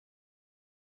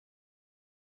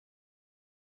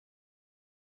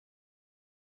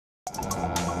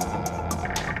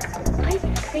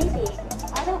Creepy.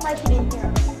 I don't like it in here.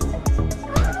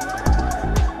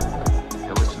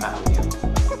 Hey, what's the matter with you?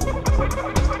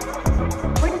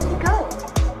 Where did he go?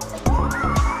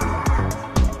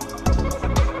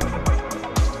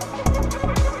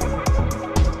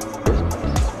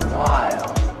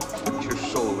 Wild. Put your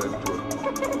soul into it.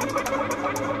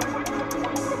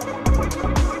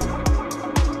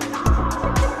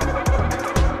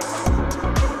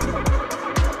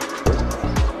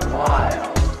 Wild.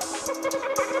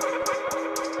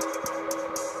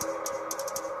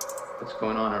 What's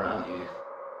going on around you?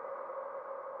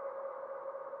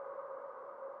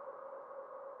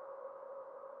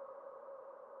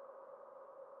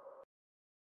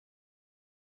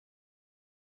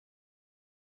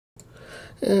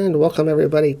 And welcome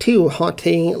everybody to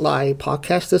Haunting Live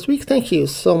Podcast this week. Thank you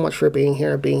so much for being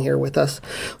here with us.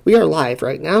 We are live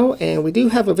right now, and we do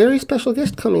have a very special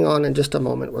guest coming on in just a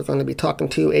moment. We're going to be talking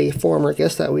to a former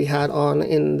guest that we had on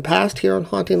in the past here on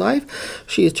Haunting Live.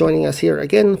 She is joining us here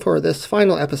again for this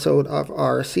final episode of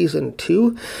our Season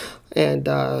 2. And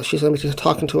she's going to be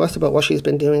talking to us about what she's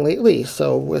been doing lately.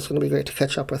 So it's going to be great to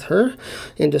catch up with her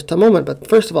in just a moment. But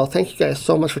first of all, thank you guys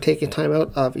so much for taking time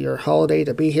out of your holiday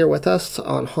to be here with us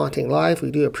on Haunting Live. We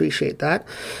do appreciate that.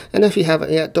 And if you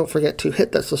haven't yet, don't forget to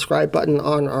hit that subscribe button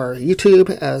on our YouTube,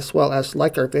 as well as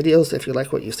like our videos if you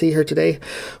like what you see here today.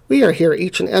 We are here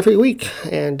each and every week.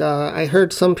 And I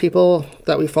heard some people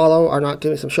that we follow are not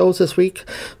doing some shows this week,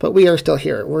 but we are still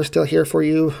here. We're still here for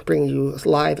you, bringing you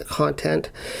live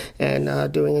content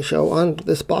and doing a show on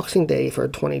this Boxing Day for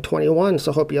 2021.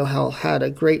 So hope you all had a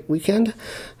great weekend,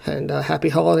 and happy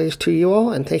holidays to you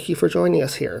all, and thank you for joining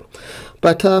us here.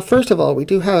 But first of all, we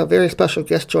do have a very special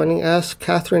guest joining us,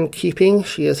 Katherine Keeping.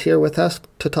 She is here with us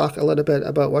to talk a little bit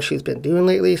about what she's been doing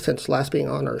lately since last being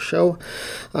on our show.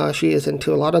 She is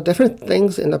into a lot of different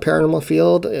things in the paranormal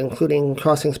field, including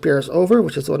crossing spirits over,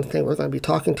 which is one thing we're going to be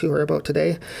talking to her about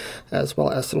today, as well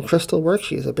as some crystal work.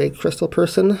 She's a big crystal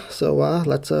person, so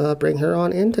let's bring her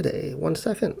on in today. 1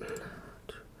 second.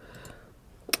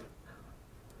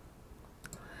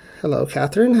 Hello,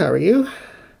 Katherine. How are you?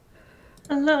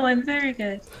 Hello, I'm very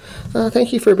good.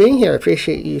 Thank you for being here. I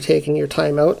appreciate you taking your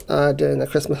time out during the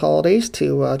Christmas holidays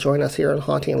to join us here on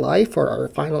Haunting Live for our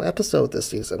final episode this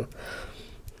season.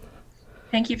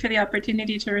 Thank you for the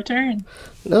opportunity to return.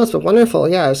 No, it's been wonderful.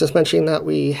 Yeah, I was just mentioning that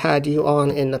we had you on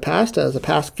in the past as a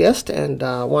past guest, and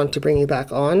wanted to bring you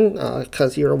back on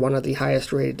because you're one of the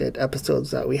highest rated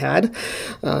episodes that we had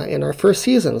in our first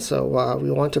season. So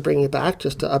we want to bring you back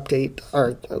just to update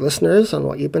our listeners on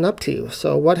what you've been up to.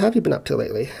 So what have you been up to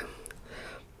lately?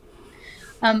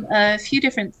 A few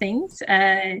different things,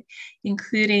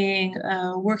 including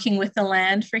working with the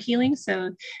land for healing.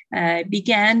 So I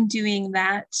began doing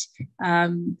that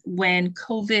when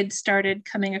COVID started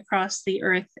coming across the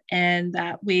earth, and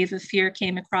that wave of fear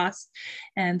came across,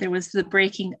 and there was the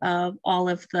breaking of all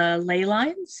of the ley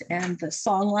lines and the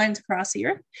song lines across the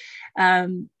earth,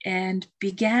 and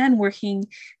began working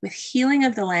with healing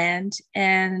of the land.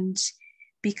 And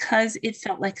because it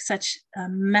felt like such a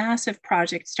massive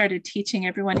project, started teaching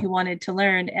everyone who wanted to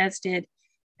learn, as did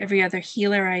every other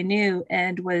healer I knew,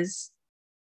 and was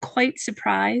quite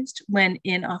surprised when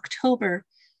in October,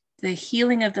 the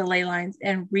healing of the ley lines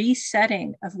and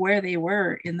resetting of where they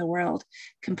were in the world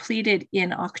completed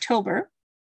in October.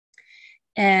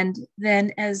 And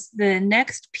then as the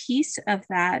next piece of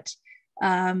that,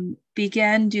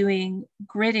 began doing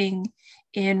gridding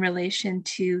in relation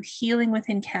to healing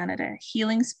within Canada,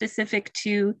 healing specific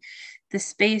to the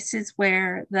spaces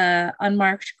where the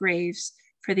unmarked graves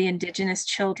for the Indigenous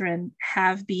children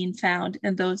have been found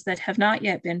and those that have not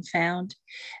yet been found.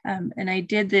 And I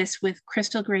did this with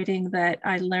crystal grading that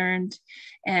I learned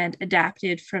and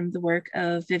adapted from the work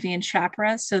of Vivian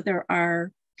Chapra. So there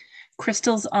are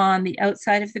crystals on the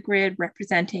outside of the grid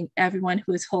representing everyone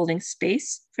who is holding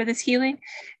space for this healing.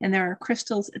 And there are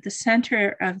crystals at the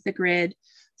center of the grid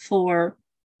for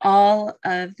all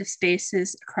of the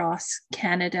spaces across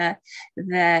Canada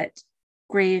that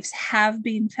graves have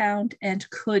been found and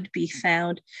could be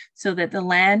found, so that the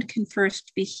land can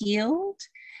first be healed.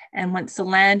 And once the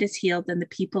land is healed, then the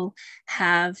people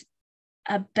have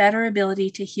a better ability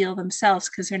to heal themselves,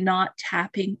 because they're not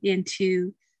tapping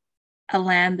into a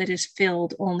land that is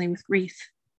filled only with grief.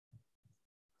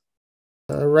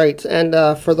 Right, and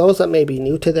for those that may be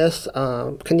new to this,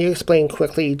 can you explain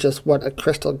quickly just what a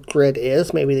crystal grid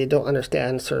is? Maybe they don't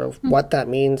understand sort of what that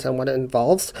means and what it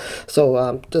involves.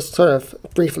 So just sort of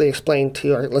briefly explain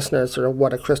to our listeners sort of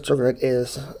what a crystal grid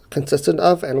is consistent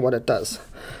of and what it does.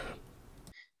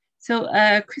 So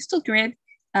a crystal grid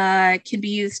can be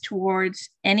used towards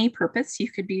any purpose.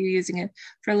 You could be using it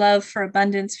for love, for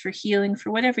abundance, for healing,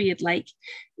 for whatever you'd like.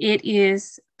 It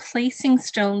is placing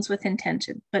stones with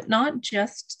intention, but not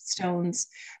just stones,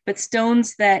 but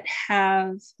stones that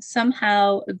have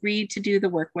somehow agreed to do the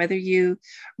work, whether you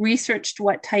researched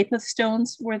what type of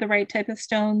stones were the right type of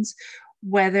stones,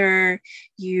 whether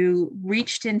you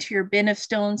reached into your bin of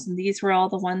stones and these were all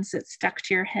the ones that stuck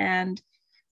to your hand,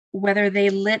 whether they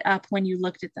lit up when you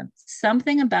looked at them.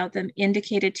 Something about them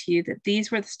indicated to you that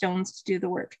these were the stones to do the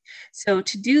work. So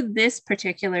to do this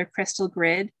particular crystal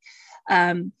grid,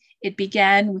 it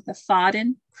began with a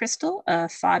Faden crystal. A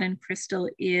Faden crystal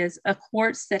is a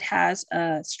quartz that has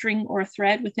a string or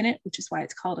thread within it, which is why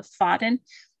it's called a Faden.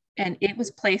 And it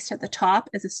was placed at the top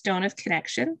as a stone of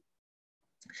connection.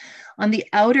 On the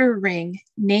outer ring,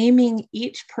 naming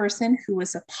each person who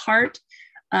was a part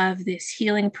of this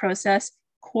healing process,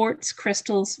 quartz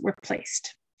crystals were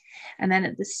placed. And then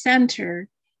at the center,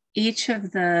 each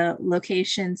of the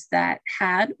locations that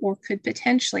had or could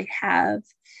potentially have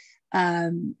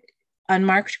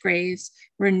unmarked graves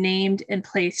were named and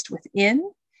placed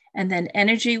within. And then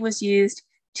energy was used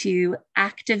to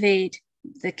activate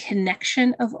the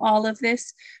connection of all of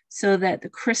this so that the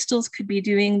crystals could be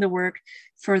doing the work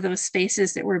for those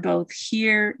spaces that were both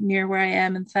here near where I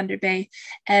am in Thunder Bay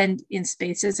and in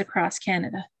spaces across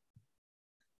Canada.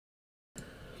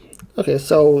 Okay,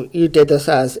 so you did this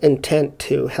as intent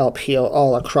to help heal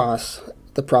all across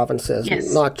the provinces,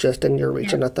 yes, not just in your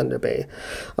region of Thunder Bay.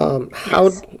 How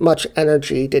much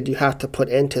energy did you have to put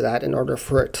into that in order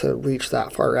for it to reach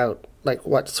that far out? Like,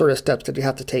 what sort of steps did you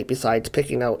have to take besides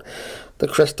picking out the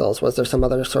crystals? Was there some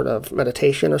other sort of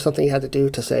meditation or something you had to do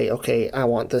to say, okay, I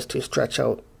want this to stretch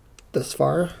out this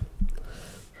far?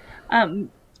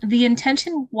 The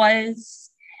intention was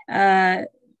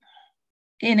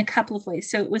in a couple of ways.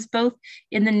 So it was both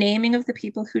in the naming of the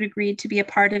people who'd agreed to be a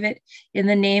part of it, in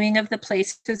the naming of the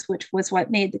places, which was what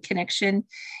made the connection,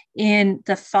 in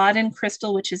the Faden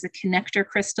crystal, which is a connector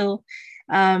crystal,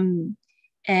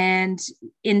 and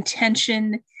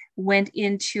intention went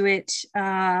into it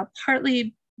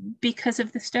partly because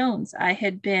of the stones. I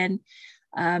had been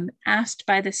asked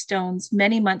by the stones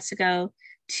many months ago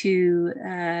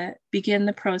to begin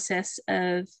the process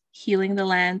of healing the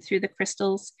land through the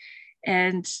crystals.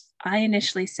 And I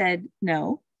initially said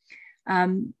no.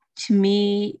 To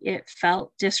me, it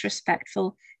felt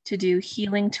disrespectful to do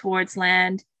healing towards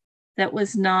land that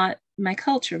was not my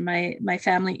culture. My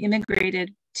family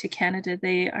immigrated to Canada.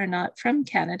 They are not from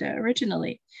Canada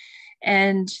originally.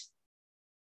 And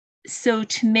so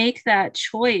to make that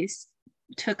choice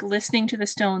took listening to the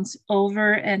stones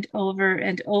over and over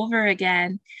and over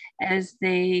again as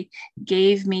they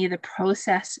gave me the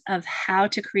process of how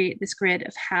to create this grid,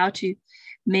 of how to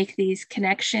make these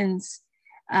connections,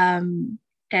 and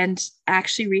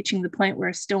actually reaching the point where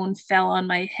a stone fell on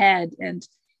my head and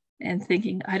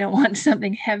thinking, I don't want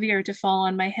something heavier to fall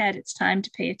on my head. It's time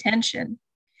to pay attention.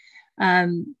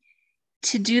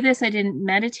 To do this, I didn't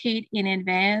meditate in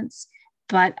advance,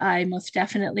 but I most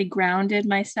definitely grounded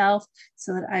myself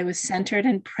so that I was centered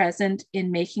and present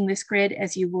in making this grid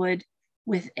as you would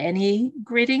with any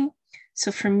gridding.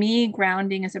 So for me,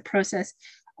 grounding is a process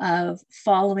of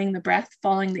following the breath,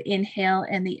 following the inhale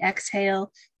and the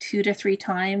exhale 2 to 3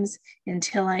 times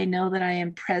until I know that I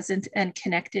am present and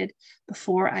connected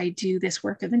before I do this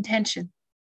work of intention.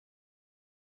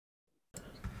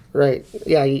 Right.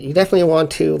 Yeah, you definitely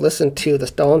want to listen to the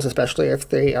stones, especially if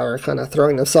they are kind of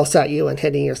throwing themselves at you and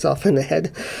hitting yourself in the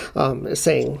head,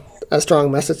 saying a strong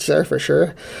message there for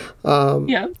sure.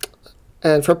 Yeah.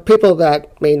 And for people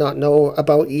that may not know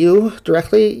about you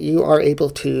directly, you are able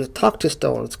to talk to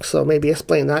stones. So maybe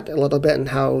explain that a little bit and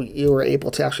how you were able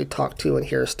to actually talk to and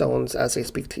hear stones as they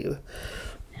speak to you.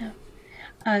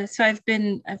 Yeah. So I've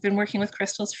been working with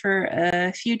crystals for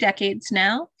a few decades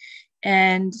now.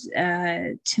 And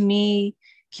to me,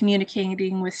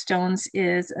 communicating with stones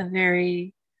is a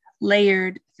very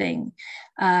layered thing,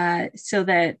 so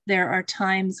that there are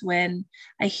times when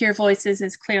I hear voices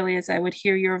as clearly as I would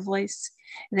hear your voice.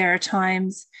 There are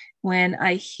times when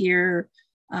I hear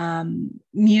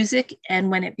music,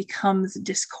 and when it becomes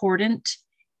discordant,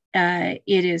 it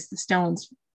is the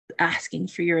stones asking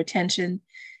for your attention.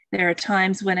 There are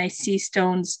times when I see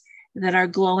stones that are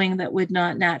glowing that would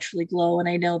not naturally glow, and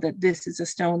I know that this is a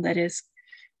stone that is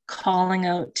calling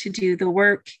out to do the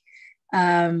work.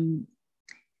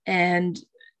 And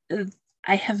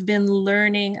I have been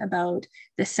learning about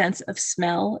the sense of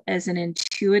smell as an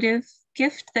intuitive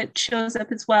gift that shows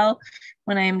up as well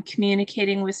when I am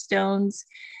communicating with stones.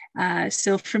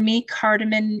 So for me,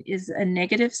 cardamom is a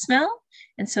negative smell,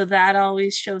 and so that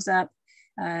always shows up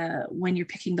when you're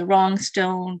picking the wrong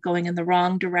stone, going in the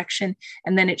wrong direction,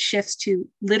 and then it shifts to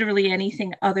literally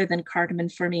anything other than cardamom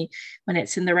for me when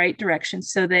it's in the right direction,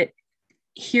 so that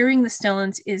hearing the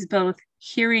stones is both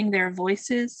hearing their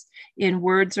voices in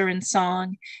words or in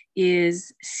song,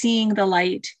 is seeing the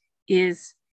light,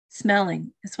 is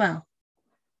smelling as well.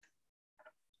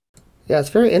 Yeah, it's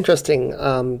very interesting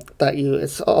that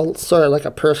it's all sort of like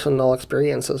a personal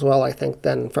experience as well, I think,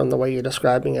 then from the way you're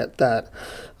describing it, that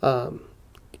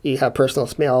you have personal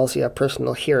smells, you have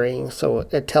personal hearing, so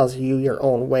it tells you your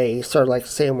own way, sort of like the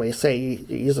same way, say you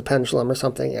use a pendulum or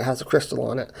something, it has a crystal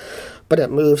on it, but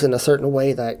it moves in a certain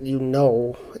way that you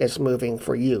know it's moving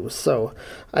for you. So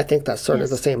I think that's sort of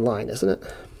the same line, isn't it?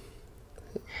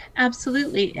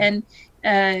 Absolutely. And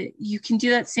you can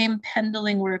do that same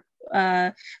pendulum work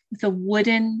with a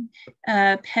wooden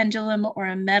pendulum or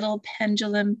a metal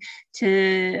pendulum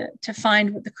to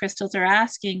find what the crystals are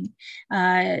asking,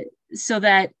 so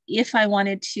that if I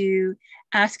wanted to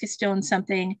ask a stone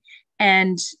something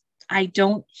and I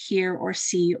don't hear or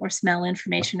see or smell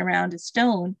information around a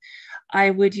stone,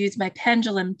 I would use my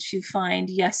pendulum to find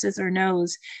yeses or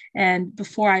nos. And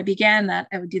before I began that,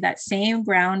 I would do that same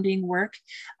grounding work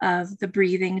of the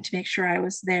breathing to make sure I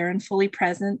was there and fully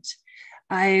present.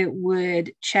 I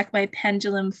would check my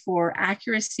pendulum for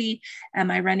accuracy.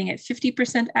 Am I running at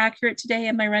 50% accurate today?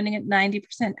 Am I running at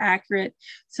 90% accurate?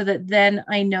 So that then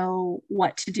I know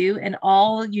what to do. And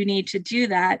all you need to do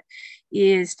that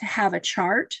is to have a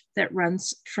chart that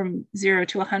runs from 0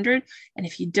 to 100. And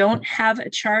if you don't have a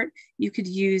chart, you could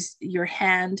use your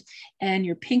hand, and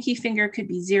your pinky finger could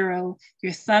be 0,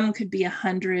 your thumb could be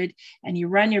 100, and you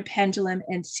run your pendulum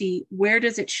and see where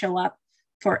does it show up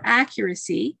for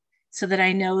accuracy, so that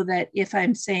I know that if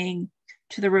I'm saying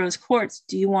to the rose quartz,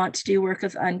 do you want to do work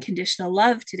of unconditional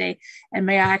love today? And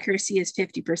my accuracy is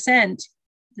 50%,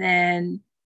 then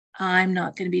I'm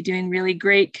not going to be doing really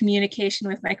great communication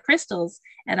with my crystals,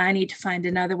 and I need to find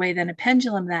another way than a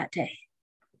pendulum that day.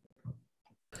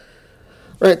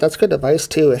 Right, that's good advice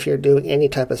too. If you're doing any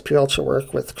type of spiritual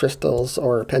work with crystals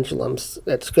or pendulums,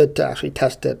 it's good to actually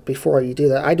test it before you do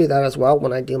that. I do that as well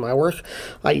when I do my work.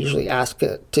 I usually ask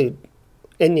it to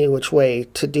any which way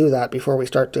to do that before we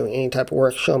start doing any type of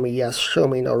work. Show me yes, show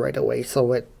me no right away,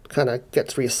 so it kind of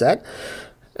gets reset.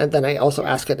 And then I also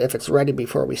ask it if it's ready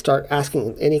before we start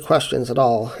asking any questions at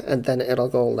all, and then it'll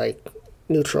go like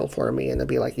neutral for me, and it'll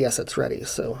be like, yes, it's ready.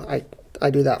 So I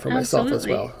do that for myself as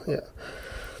well. Yeah,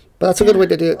 but that's a good way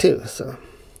to do it too. So,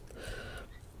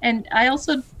 and I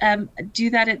also do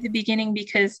that at the beginning,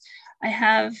 because I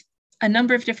have a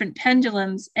number of different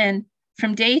pendulums, and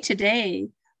from day to day,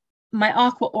 my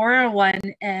aqua aura one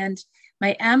and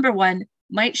my amber one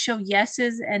might show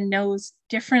yeses and nos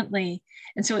differently.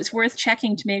 And so it's worth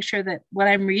checking to make sure that what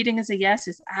I'm reading as a yes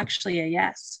is actually a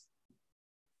yes.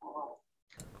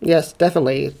 Yes,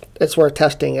 definitely. It's worth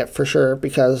testing it for sure,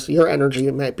 because your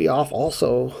energy might be off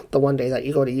also the one day that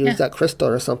you go to use that crystal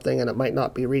or something, and it might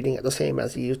not be reading it the same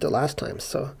as you used it last time.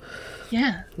 So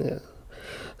yeah.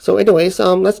 So anyways,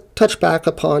 let's touch back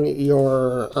upon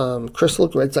your crystal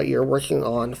grids that you're working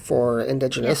on for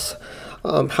Indigenous.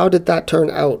 How did that turn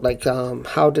out? Like,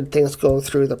 how did things go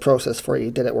through the process for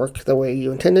you? Did it work the way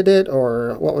you intended it,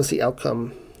 or what was the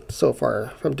outcome so far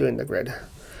from doing the grid?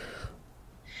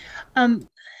 To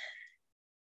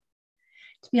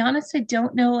be honest, I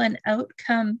don't know an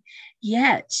outcome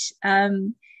yet.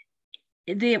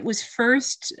 It was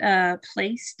first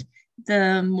placed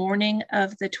the morning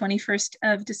of the 21st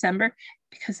of December,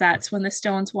 because that's when the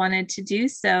stones wanted to do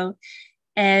so.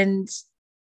 And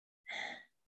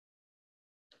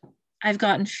I've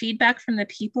gotten feedback from the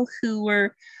people who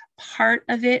were part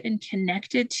of it and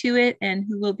connected to it, and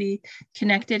who will be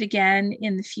connected again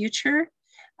in the future,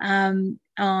 on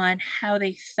how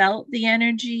they felt the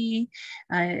energy,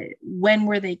 when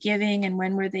were they giving and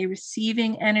when were they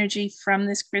receiving energy from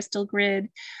this crystal grid,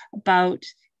 about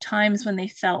times when they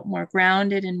felt more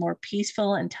grounded and more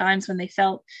peaceful, and times when they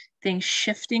felt things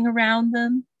shifting around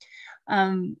them.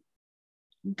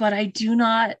 But I do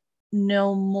not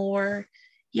know more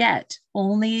yet,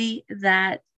 only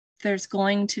that there's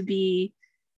going to be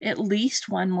at least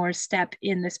one more step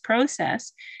in this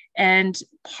process. And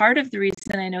part of the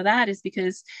reason I know that is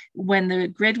because when the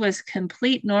grid was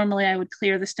complete, normally I would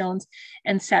clear the stones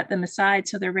and set them aside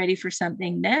so they're ready for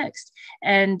something next.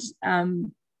 And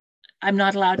I'm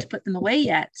not allowed to put them away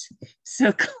yet.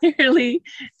 So clearly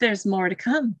there's more to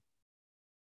come.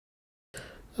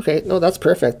 Okay, no, that's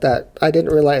perfect. That I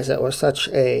didn't realize it was such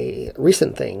a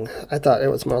recent thing. I thought it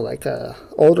was more like a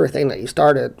older thing that you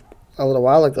started a little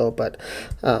while ago, but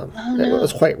it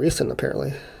was quite recent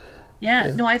apparently.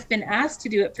 Yeah, no, I've been asked to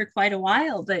do it for quite a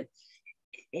while, but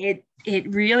it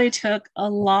really took a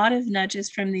lot of nudges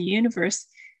from the universe,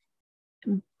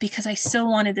 because I still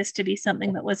wanted this to be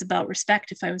something that was about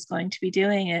respect if I was going to be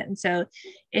doing it. And so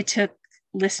it took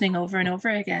listening over and over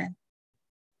again.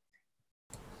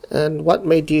 And what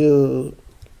made you,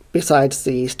 besides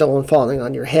the stone falling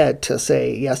on your head, to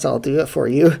say, yes, I'll do it for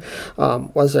you?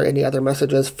 Was there any other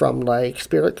messages from like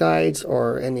spirit guides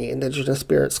or any indigenous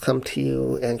spirits come to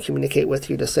you and communicate with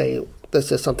you to say,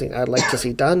 this is something I'd like to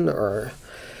see done? Or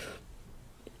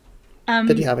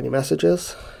did you have any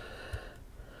messages?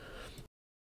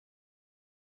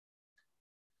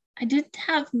 I didn't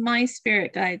have my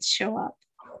spirit guides show up,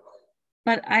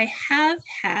 but I have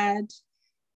had,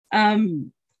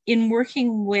 in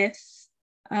working with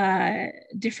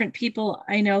different people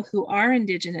I know who are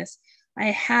Indigenous, I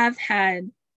have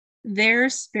had their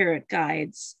spirit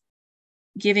guides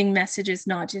giving messages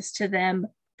not just to them,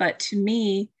 but to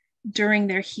me during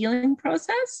their healing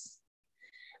process,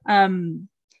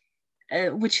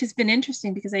 which has been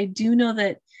interesting, because I do know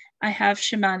that I have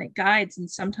shamanic guides, and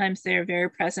sometimes they are very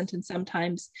present and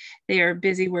sometimes they are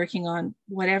busy working on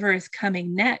whatever is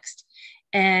coming next.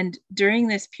 And during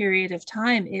this period of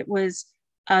time, it was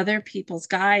other people's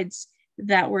guides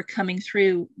that were coming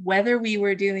through, whether we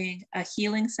were doing a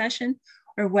healing session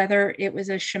or whether it was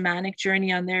a shamanic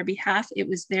journey on their behalf. It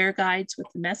was their guides with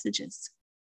the messages.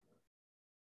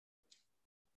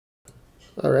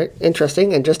 All right,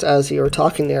 interesting. And just as you were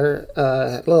talking there,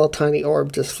 a little tiny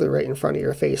orb just flew right in front of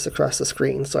your face across the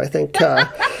screen. So I think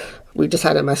we just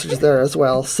had a message there as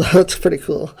well. So it's pretty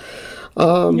cool.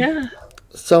 Yeah.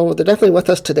 So they're definitely with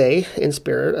us today in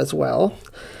spirit as well.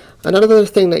 Another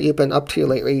thing that you've been up to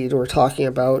lately, you were talking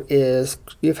about, is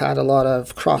you've had a lot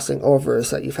of crossing overs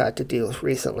that you've had to deal with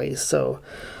recently. So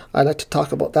I'd like to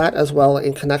talk about that as well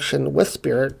in connection with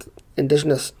spirit,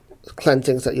 Indigenous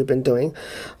cleansings that you've been doing.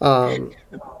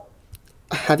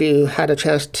 Have you had a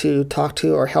chance to talk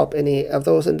to or help any of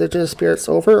those Indigenous spirits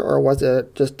over, or was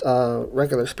it just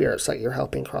regular spirits that you're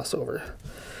helping cross over?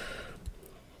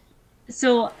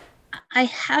 So I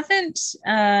haven't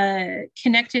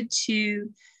connected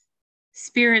to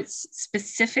spirits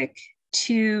specific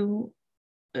to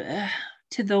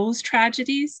those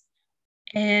tragedies,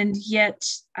 and yet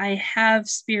I have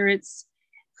spirits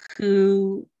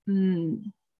who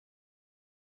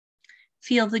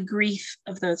feel the grief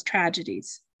of those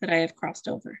tragedies that I have crossed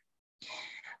over.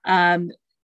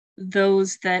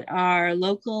 Those that are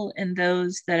local and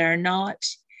those that are not.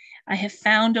 I have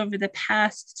found over the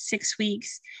past 6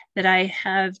 weeks that I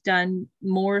have done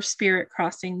more spirit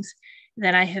crossings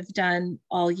than I have done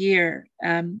all year,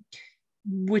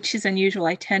 which is unusual.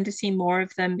 I tend to see more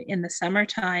of them in the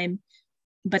summertime,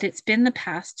 but it's been the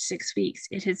past 6 weeks.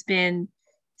 It has been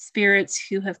spirits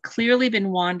who have clearly been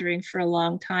wandering for a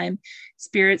long time,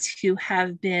 spirits who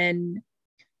have been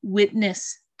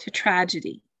witness to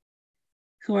tragedy,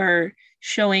 who are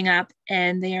showing up,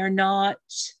 and they are not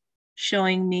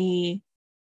showing me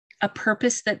a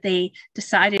purpose that they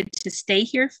decided to stay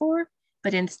here for,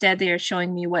 but instead they are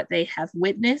showing me what they have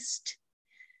witnessed.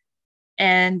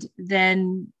 And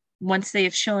then once they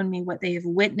have shown me what they have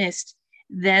witnessed,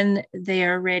 then they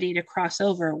are ready to cross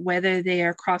over, whether they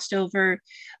are crossed over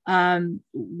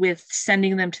with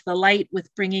sending them to the light,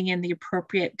 with bringing in the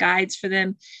appropriate guides for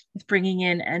them, with bringing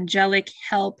in angelic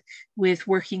help, with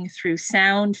working through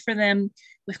sound for them,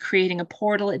 with creating a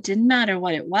portal. It didn't matter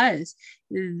what it was.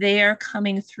 They are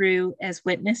coming through as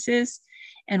witnesses.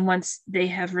 And once they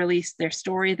have released their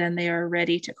story, then they are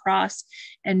ready to cross.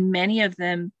 And many of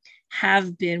them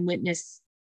have been witness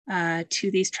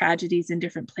to these tragedies in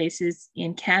different places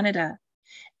in Canada.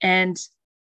 And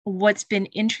what's been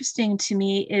interesting to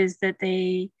me is that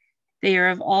they are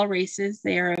of all races,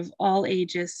 they are of all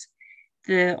ages.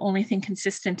 The only thing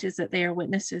consistent is that they are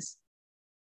witnesses.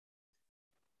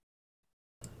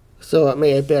 So it may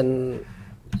have been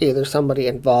either somebody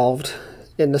involved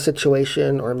in the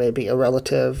situation or maybe a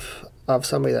relative of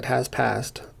somebody that has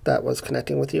passed that was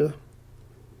connecting with you?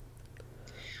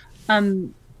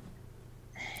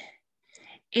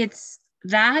 It's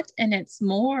that, and it's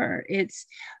more. It's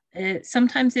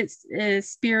sometimes it's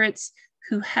spirits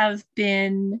who have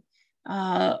been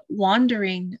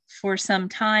wandering for some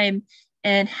time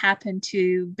and happen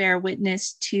to bear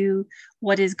witness to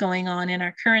what is going on in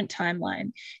our current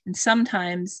timeline. And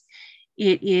sometimes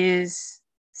it is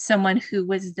someone who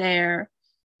was there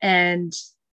and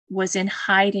was in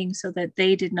hiding so that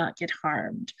they did not get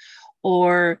harmed,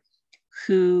 or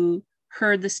who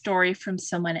heard the story from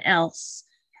someone else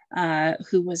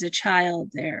who was a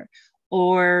child there,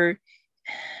 or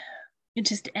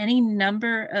just any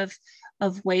number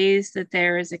of ways that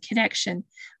there is a connection.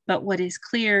 But what is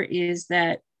clear is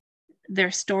that their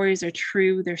stories are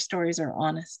true, their stories are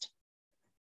honest.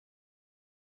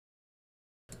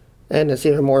 And it's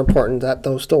even more important that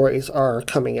those stories are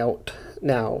coming out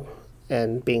now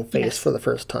and being faced Yes. for the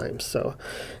first time. So,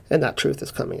 and that truth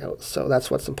is coming out. So that's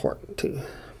what's important too.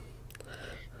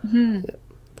 Mm-hmm.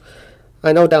 Yeah.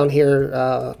 I know down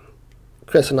here,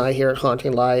 Chris and I here at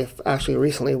Haunting Live actually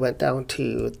recently went down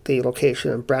to the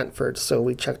location in Brantford, so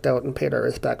we checked out and paid our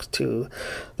respects to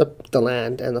the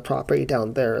land and the property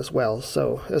down there as well.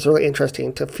 So it was really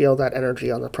interesting to feel that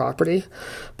energy on the property,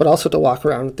 but also to walk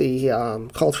around the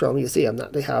cultural museum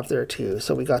that they have there too.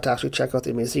 So we got to actually check out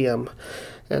the museum,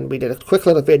 and we did a quick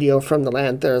little video from the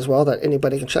land there as well that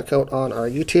anybody can check out on our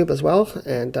YouTube as well.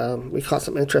 And we caught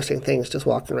some interesting things just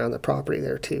walking around the property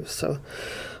there too. So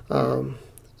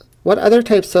what other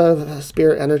types of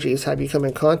spirit energies have you come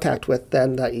in contact with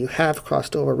then that you have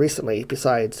crossed over recently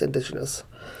besides Indigenous?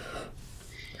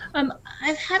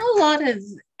 I've had a lot of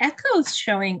echoes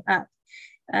showing up.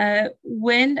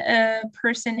 When a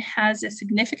person has a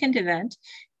significant event,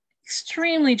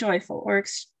 extremely joyful or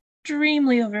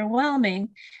extremely overwhelming,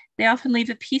 they often leave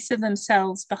a piece of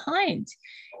themselves behind.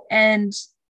 And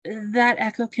that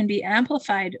echo can be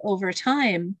amplified over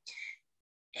time.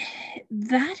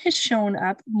 That has shown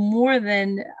up more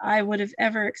than I would have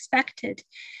ever expected.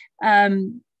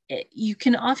 You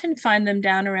can often find them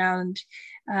down around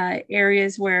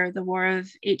areas where the War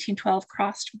of 1812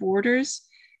 crossed borders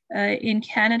in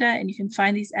Canada, and you can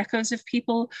find these echoes of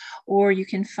people, or you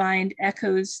can find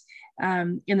echoes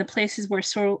in the places where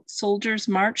soldiers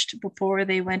marched before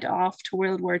they went off to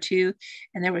World War II,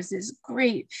 and there was this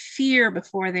great fear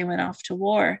before they went off to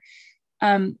war.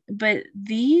 But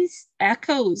these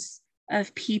echoes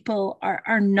of people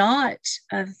are not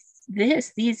of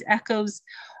this. These echoes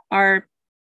are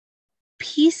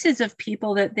pieces of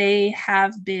people that they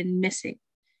have been missing.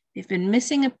 They've been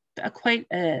missing quite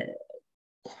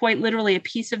literally a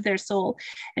piece of their soul,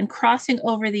 and crossing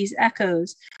over these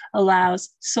echoes allows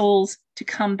souls to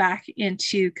come back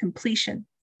into completion.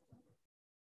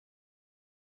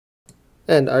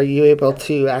 And are you able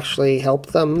to actually help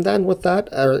them then with that?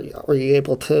 Or are you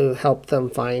able to help them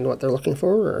find what they're looking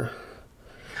for? Or?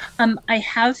 I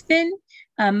have been,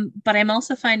 but I'm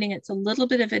also finding it's a little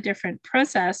bit of a different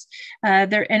process.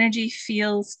 Their energy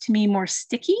feels to me more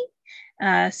sticky.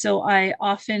 So I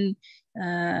often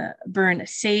burn a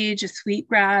sage, a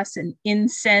sweetgrass, an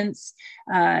incense.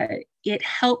 It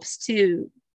helps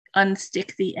to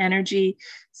unstick the energy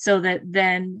so that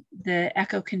then the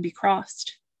echo can be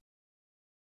crossed.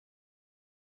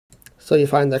 So you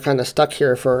find they're kind of stuck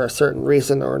here for a certain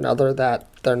reason or another that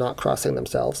they're not crossing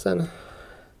themselves then?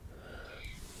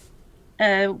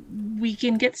 We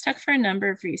can get stuck for a number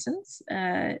of reasons.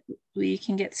 We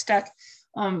can get stuck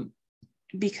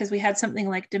because we had something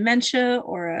like dementia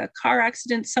or a car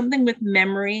accident, something with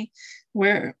memory,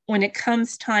 where when it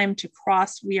comes time to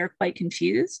cross, we are quite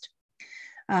confused.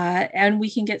 And we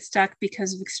can get stuck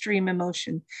because of extreme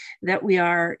emotion, that we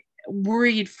are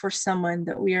worried for someone,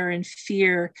 that we are in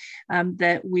fear,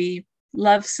 that we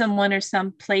love someone or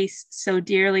some place so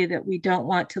dearly that we don't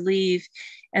want to leave.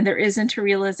 And there isn't a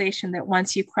realization that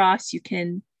once you cross, you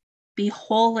can be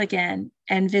whole again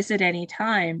and visit any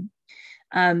time.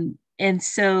 And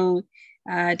so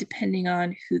depending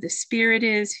on who the spirit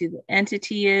is, who the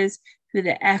entity is, who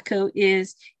the echo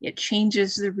is, it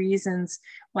changes the reasons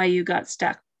why you got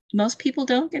stuck. Most people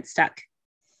don't get stuck.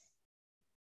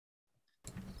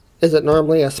 Is it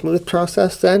normally a smooth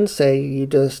process then? Say you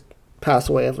just pass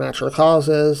away of natural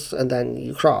causes and then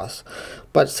you cross.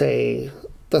 But say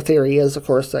the theory is, of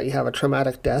course, that you have a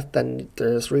traumatic death, then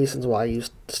there's reasons why you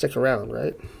stick around,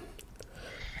 right?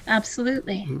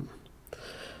 Absolutely. Mm-hmm.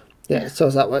 Yeah, so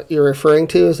is that what you're referring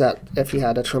to? Is that if you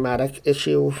had a traumatic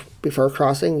issue before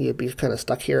crossing, you'd be kind of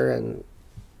stuck here and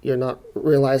you're not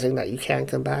realizing that you can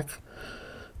come back?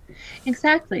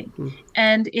 Exactly. Mm-hmm.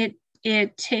 And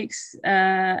it takes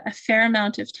a fair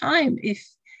amount of time if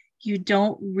you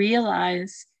don't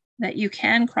realize that you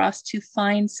can cross, to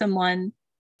find someone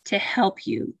to help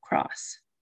you cross.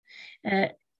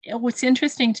 What's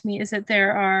interesting to me is that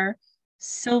there are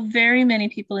so very many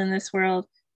people in this world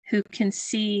who can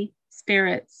see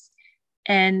spirits,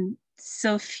 and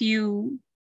so few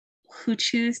who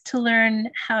choose to learn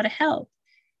how to help,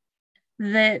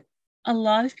 that a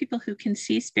lot of people who can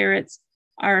see spirits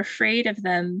are afraid of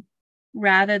them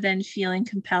rather than feeling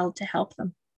compelled to help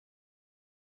them.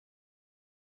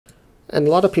 And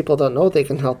a lot of people don't know they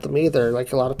can help them either.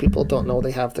 Like, a lot of people don't know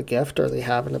they have the gift or they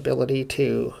have an ability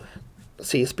to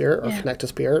see spirit or connect to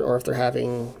spirit, or if they're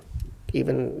having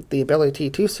even the ability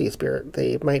to see spirit.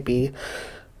 They might be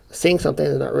seeing something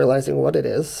and not realizing what it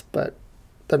is, but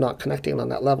they're not connecting on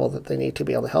that level that they need to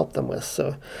be able to help them with.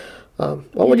 So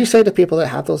what would you say to people that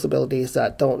have those abilities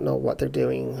that don't know what they're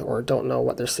doing or don't know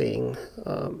what they're seeing?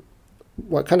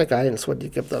 What kind of guidance would you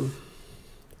give them?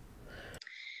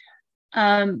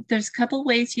 There's a couple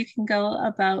ways you can go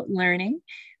about learning,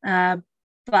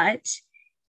 but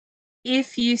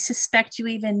if you suspect you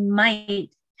even might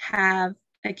have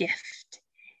a gift,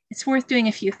 it's worth doing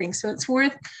a few things. So it's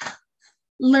worth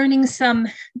learning some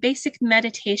basic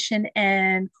meditation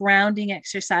and grounding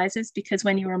exercises, because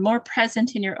when you are more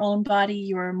present in your own body,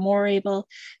 you are more able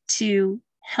to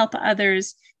help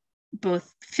others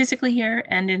both physically here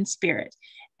and in spirit.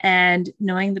 And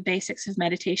knowing the basics of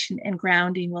meditation and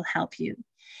grounding will help you.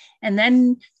 And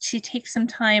then to take some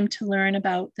time to learn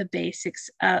about the basics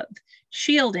of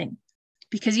shielding,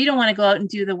 because you don't want to go out and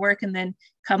do the work and then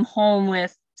come home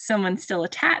with someone still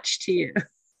attached to you.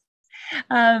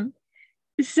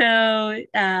 So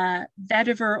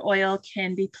vetiver oil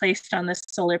can be placed on the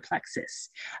solar plexus.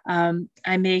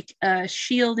 I make a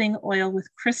shielding oil with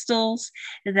crystals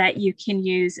that you can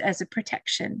use as a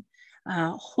protection.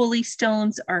 Holy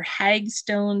stones or hag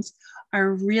stones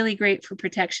are really great for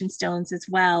protection stones as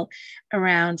well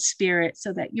around spirit,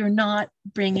 so that you're not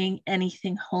bringing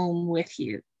anything home with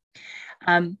you.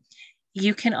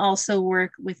 You can also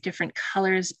work with different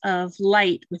colors of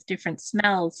light, with different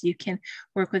smells. You can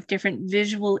work with different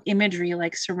visual imagery,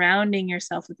 like surrounding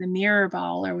yourself with a mirror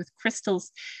ball or with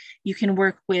crystals. You can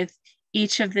work with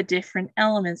each of the different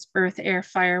elements: earth, air,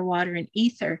 fire, water, and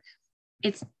ether.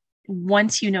 It's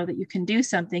once you know that you can do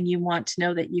something, you want to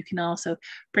know that you can also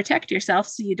protect yourself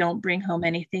so you don't bring home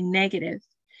anything negative.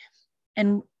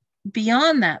 And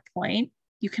beyond that point,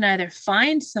 you can either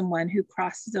find someone who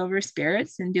crosses over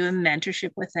spirits and do a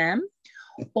mentorship with them,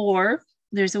 or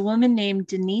there's a woman named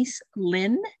Denise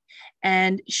Lynn,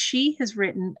 and she has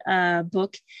written a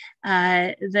book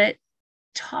that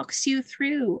talks you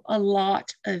through a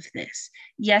lot of this.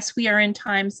 Yes, we are in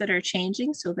times that are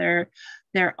changing, so there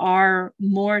are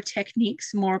more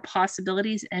techniques, more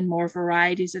possibilities, and more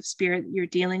varieties of spirit that you're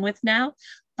dealing with now,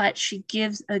 but she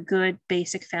gives a good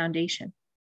basic foundation.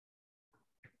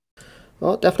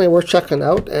 Well, definitely worth checking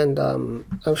out, and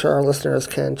I'm sure our listeners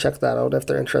can check that out if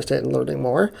they're interested in learning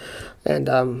more. And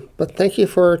but thank you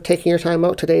for taking your time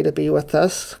out today to be with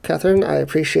us, Katherine. I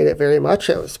appreciate it very much.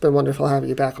 It's been wonderful having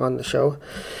you back on the show.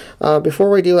 Before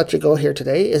we do let you go here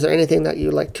today, is there anything that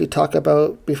you'd like to talk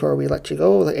about before we let you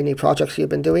go? Any projects you've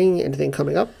been doing? Anything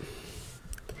coming up?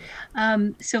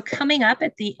 So coming up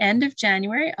at the end of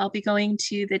January, I'll be going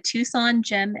to the Tucson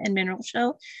Gem and Mineral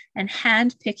Show and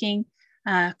hand-picking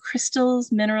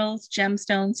crystals, minerals,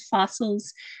 gemstones,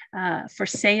 fossils for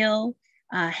sale,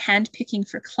 hand-picking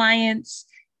for clients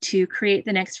to create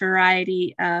the next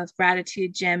variety of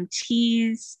gratitude gem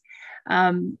teas,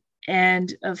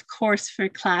 and of course for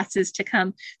classes to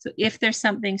come. So if there's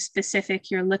something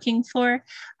specific you're looking for,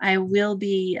 I will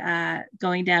be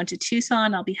going down to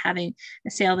Tucson. I'll be having a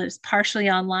sale that is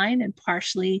partially online and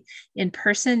partially in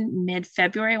person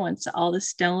mid-February, once all the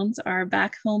stones are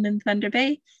back home in Thunder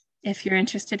Bay, if you're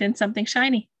interested in something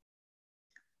shiny.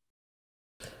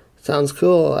 Sounds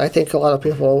cool. I think a lot of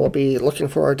people will be looking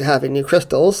forward to having new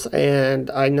crystals, and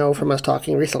I know from us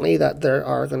talking recently that there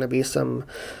are going to be some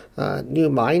new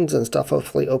mines and stuff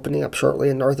hopefully opening up shortly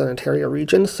in Northern Ontario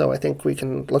region, so I think we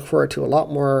can look forward to a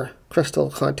lot more crystal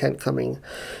content coming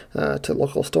to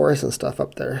local stores and stuff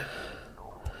up there.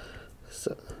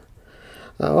 So,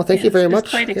 well, thank you very much.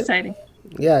 It's quite exciting.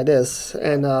 Yeah, it is,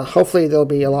 and hopefully there'll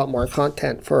be a lot more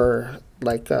content for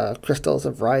like crystals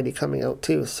of variety coming out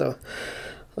too, so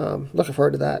looking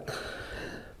forward to that.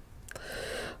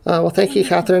 Well, thank you,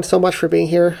 Katherine, so much for being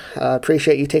here.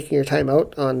 Appreciate you taking your time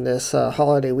out on this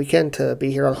holiday weekend to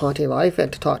be here on Haunting Live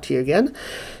and to talk to you again.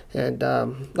 And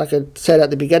like I said at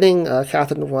the beginning,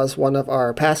 Katherine was one of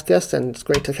our past guests, and it's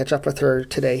great to catch up with her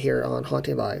today here on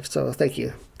Haunting Live. So thank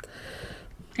you.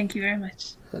 Thank you very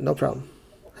much. No problem.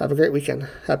 Have a great weekend.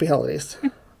 Happy holidays.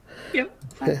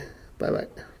 Yep. Bye. Bye-bye.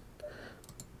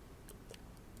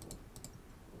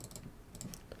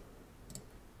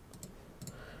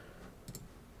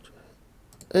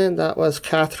 And that was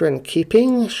Katherine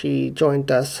Keeping. She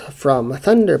joined us from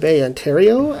Thunder Bay,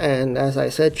 Ontario, and as I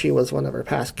said, she was one of our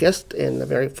past guests in the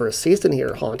very first season here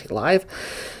at Haunting Live.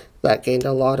 That gained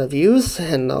a lot of views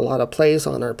and a lot of plays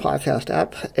on our podcast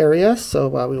app area, so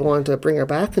we wanted to bring her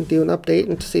back and do an update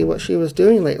and to see what she was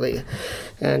doing lately.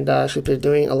 And she's been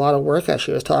doing a lot of work, as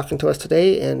she was talking to us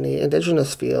today, in the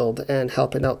Indigenous field and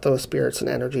helping out those spirits and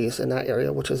energies in that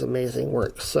area, which is amazing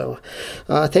work. So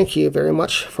thank you very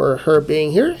much for her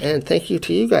being here, and thank you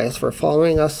to you guys for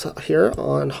following us here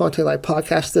on Haunting Live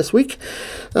Podcast this week.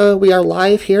 We are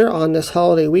live here on this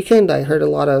holiday weekend. I heard a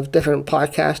lot of different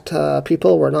podcast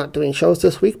people were not doing shows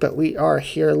this week, but we are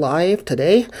here live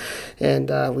today, and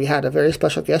we had a very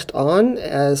special guest on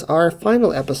as our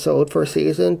final episode for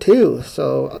season 2.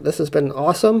 So this has been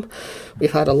awesome.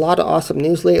 We've had a lot of awesome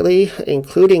news lately,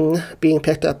 including being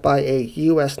picked up by a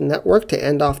U.S. network to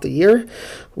end off the year.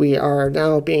 We are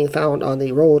now being found on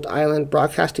the Rhode Island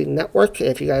Broadcasting Network.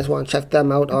 If you guys want to check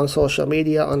them out on social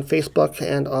media, on Facebook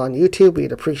and on YouTube,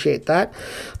 we'd appreciate that.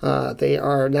 They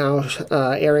are now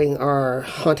airing our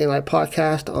Haunting Live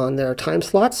podcast on their time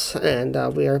slots, and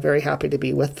we are very happy to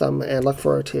be with them and look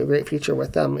forward to a great future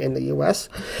with them in the U.S.,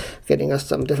 getting us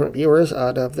some different viewers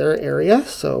out of their area.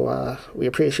 So we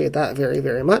appreciate that very,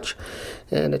 very much,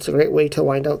 and it's a great way to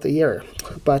wind out the year.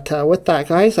 But with that,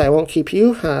 guys, I won't keep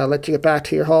you. Let you get back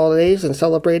to your holidays and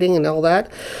celebrating and all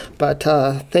that. But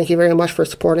thank you very much for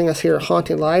supporting us here at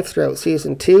Haunting Live throughout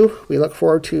season 2. We look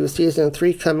forward to season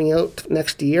 3 coming out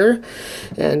next year,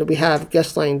 and we have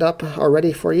guests lined up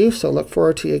already for you. So look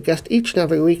forward to a guest each and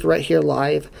every week right here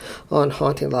live on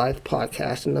Haunting Live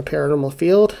Podcast in the paranormal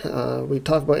field. We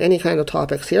talk about any kind of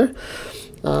topics here.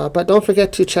 But don't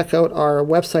forget to check out our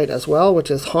website as well, which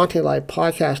is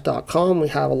HauntingLivePodcast.com. We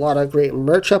have a lot of great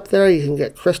merch up there. You can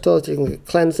get crystals, you can get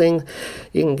cleansing,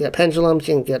 you can get pendulums,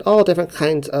 you can get all different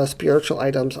kinds of spiritual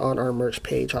items on our merch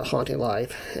page at Haunting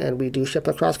Live. And we do ship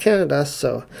across Canada,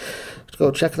 so go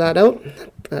check that out.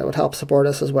 That would help support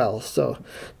us as well. So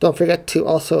don't forget to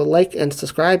also like and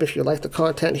subscribe if you like the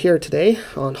content here today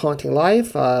on Haunting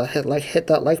Live. Hit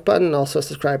that like button, and also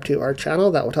subscribe to our channel.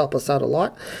 That would help us out a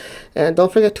lot. And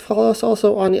don't forget to follow us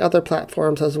also on the other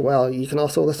platforms as well. You can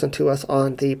also listen to us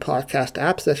on the podcast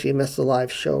apps if you missed the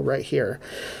live show right here.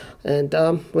 And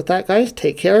with that, guys,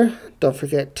 take care. Don't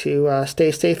forget to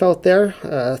stay safe out there.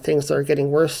 Things are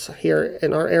getting worse here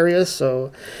in our areas,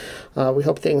 so we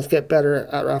hope things get better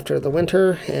after the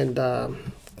winter and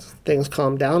things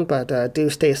calm down, but do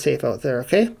stay safe out there,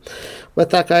 okay?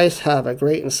 With that, guys, have a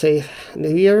great and safe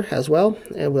new year as well,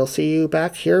 and we'll see you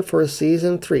back here for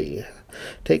season 3.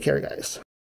 Take care, guys.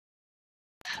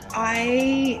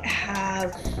 I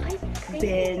have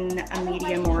been a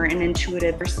medium or an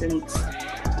intuitive since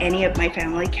any of my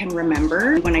family can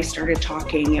remember. When I started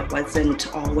talking, it wasn't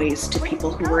always to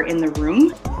people who were in the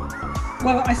room.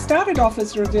 Well, I started off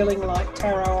as revealing light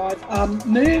tarot. I've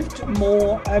moved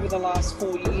more over the last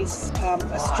 4 years,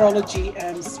 astrology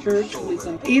and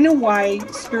spiritualism. In a way,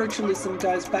 spiritualism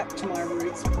goes back to my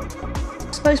roots.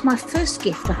 I suppose my first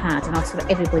gift I had, and I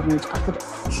thought everybody knew,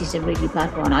 this is a really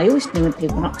bad one. I always knew when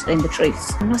people were not telling the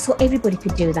truth. And I thought everybody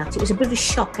could do that. It was a bit of a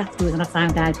shock afterwards when I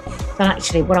found out that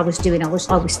actually what I was doing, I was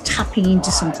tapping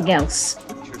into something else.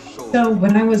 So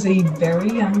when I was a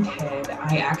very young kid,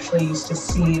 I actually used to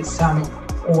see some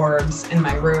orbs in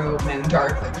my room and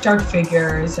dark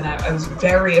figures, and I was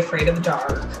very afraid of the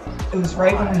dark. It was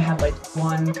right when we had like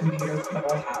one computer for the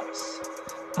whole house.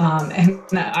 And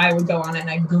I would go on and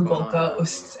I'd Google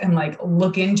ghosts and like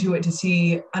look into it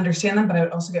to understand them, but I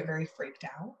would also get very freaked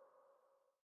out.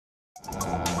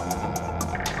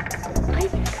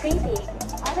 It's creepy.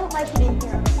 I don't like it in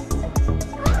here.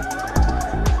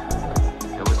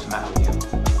 Hey, what's the matter with you?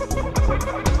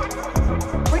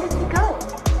 Where did he go?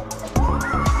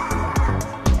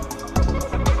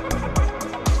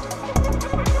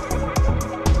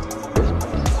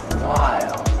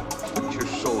 Wild. What's your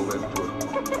soul live to it?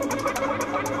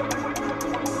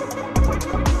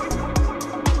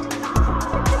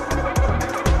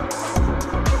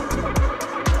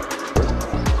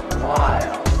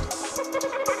 Wild.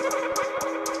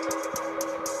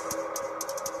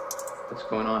 What's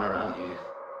going on around you?